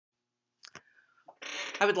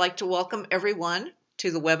I would like to welcome everyone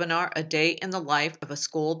to the webinar, A Day in the Life of a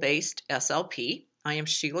School-Based SLP. I am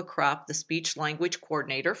Sheila Kropp, the Speech Language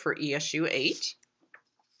Coordinator for ESU 8.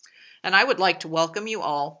 And I would like to welcome you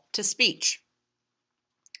all to speech.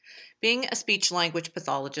 Being a speech language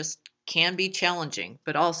pathologist can be challenging,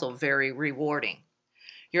 but also very rewarding.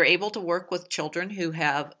 You're able to work with children who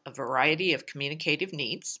have a variety of communicative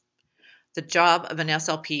needs. The job of an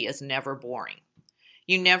SLP is never boring.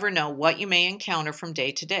 You never know what you may encounter from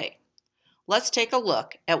day to day. Let's take a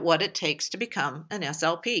look at what it takes to become an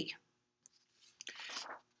SLP.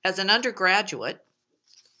 As an undergraduate,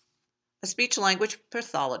 a speech language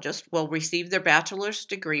pathologist will receive their bachelor's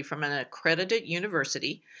degree from an accredited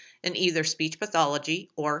university in either speech pathology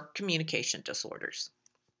or communication disorders.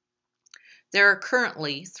 There are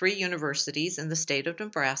currently 3 universities in the state of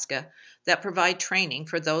Nebraska that provide training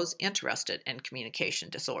for those interested in communication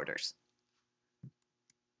disorders.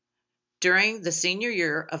 During the senior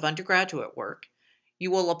year of undergraduate work,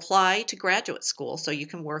 you will apply to graduate school so you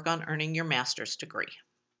can work on earning your master's degree.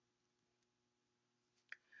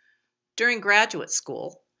 During graduate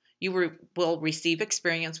school, you will receive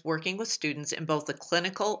experience working with students in both the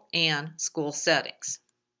clinical and school settings.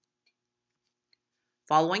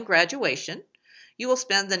 Following graduation, you will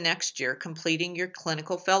spend the next year completing your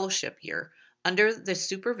clinical fellowship year under the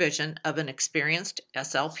supervision of an experienced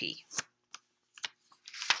SLP.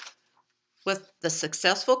 With the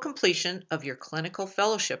successful completion of your clinical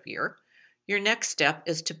fellowship year, your next step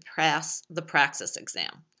is to pass the praxis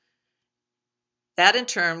exam. That in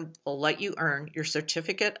turn will let you earn your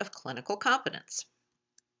certificate of clinical competence.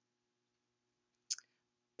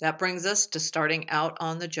 That brings us to starting out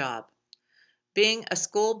on the job. Being a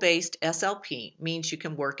school-based SLP means you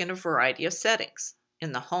can work in a variety of settings,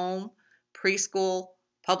 in the home, preschool,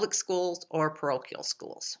 public schools, or parochial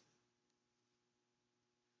schools.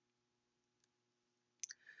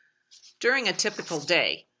 During a typical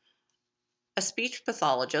day, a speech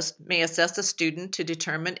pathologist may assess a student to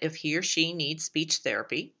determine if he or she needs speech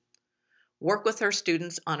therapy, work with her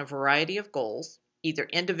students on a variety of goals, either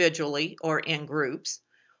individually or in groups,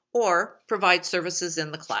 or provide services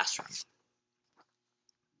in the classroom.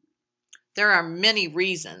 There are many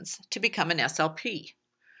reasons to become an SLP.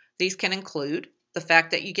 These can include the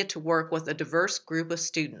fact that you get to work with a diverse group of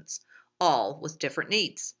students, all with different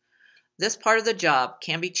needs. This part of the job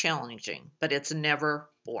can be challenging, but it's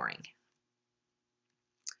never boring.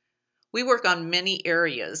 We work on many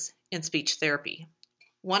areas in speech therapy.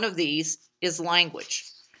 One of these is language.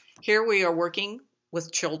 Here we are working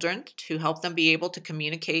with children to help them be able to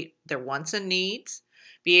communicate their wants and needs,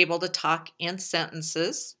 be able to talk in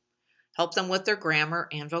sentences, help them with their grammar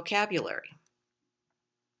and vocabulary.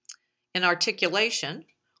 In articulation,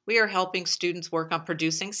 we are helping students work on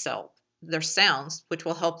producing their sounds, which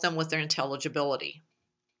will help them with their intelligibility.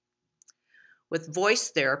 With voice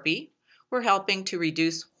therapy, we're helping to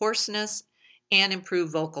reduce hoarseness and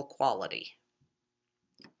improve vocal quality.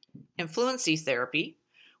 In fluency therapy,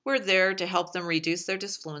 we're there to help them reduce their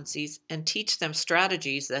disfluencies and teach them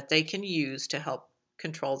strategies that they can use to help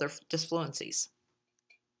control their disfluencies.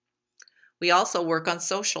 We also work on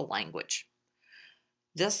social language.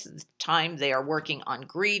 This time they are working on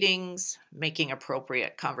greetings, making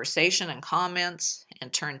appropriate conversation and comments,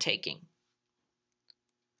 and turn taking.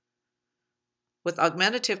 With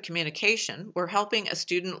augmentative communication, we're helping a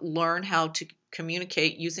student learn how to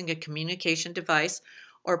communicate using a communication device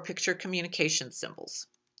or picture communication symbols.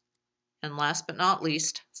 And last but not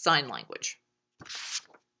least, sign language.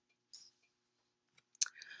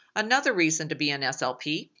 Another reason to be an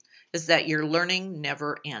SLP is that your learning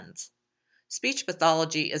never ends. Speech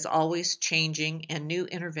pathology is always changing and new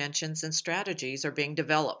interventions and strategies are being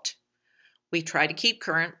developed. We try to keep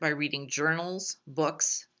current by reading journals,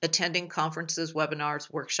 books, attending conferences,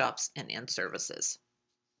 webinars, workshops, and in-services.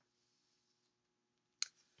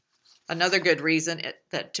 Another good reason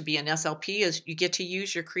to be an SLP is you get to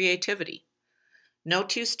use your creativity. No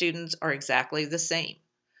 2 students are exactly the same,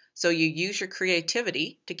 so you use your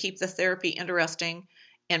creativity to keep the therapy interesting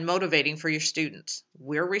and motivating for your students.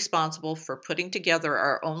 We're responsible for putting together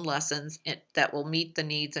our own lessons that will meet the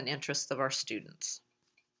needs and interests of our students.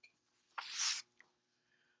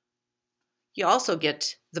 You also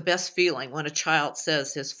get the best feeling when a child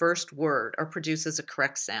says his first word or produces a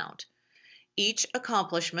correct sound. Each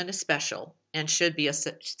accomplishment is special and should be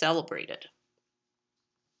celebrated.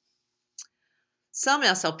 Some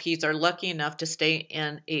SLPs are lucky enough to stay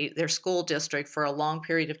in their school district for a long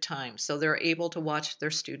period of time, so they're able to watch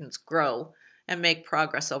their students grow and make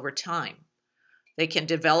progress over time. They can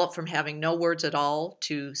develop from having no words at all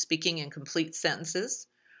to speaking in complete sentences,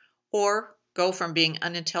 or go from being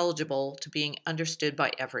unintelligible to being understood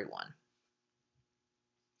by everyone.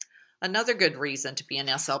 Another good reason to be an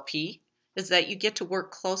SLP is that you get to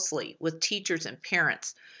work closely with teachers and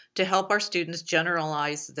parents to help our students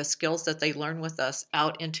generalize the skills that they learn with us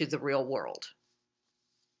out into the real world.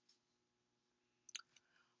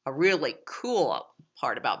 A really cool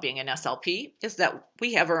part about being an SLP is that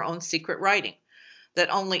we have our own secret writing that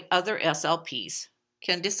only other SLPs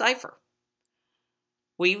can decipher.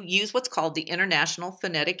 We use what's called the International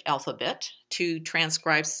Phonetic Alphabet to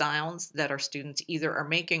transcribe sounds that our students either are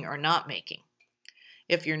making or not making.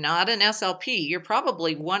 If you're not an SLP, you're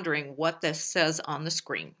probably wondering what this says on the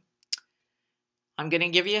screen. I'm going to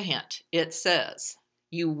give you a hint. It says,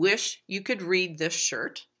 "You wish you could read this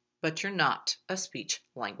shirt, but you're not a speech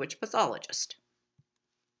language pathologist."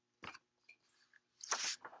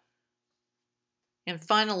 And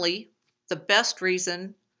finally, the best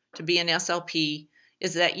reason to be an SLP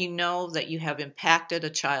is that you know that you have impacted a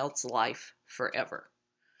child's life forever.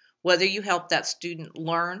 Whether you help that student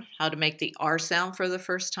learn how to make the R sound for the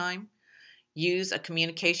first time, use a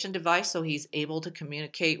communication device so he's able to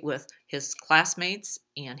communicate with his classmates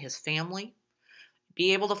and his family,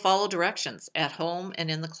 be able to follow directions at home and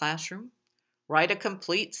in the classroom, write a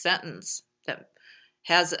complete sentence that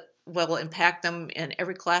will impact them in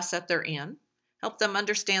every class that they're in, help them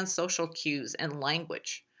understand social cues and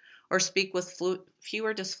language, or speak with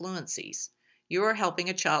fewer disfluencies. You are helping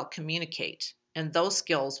a child communicate, and those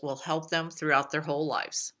skills will help them throughout their whole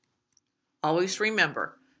lives. Always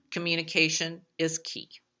remember, communication is key.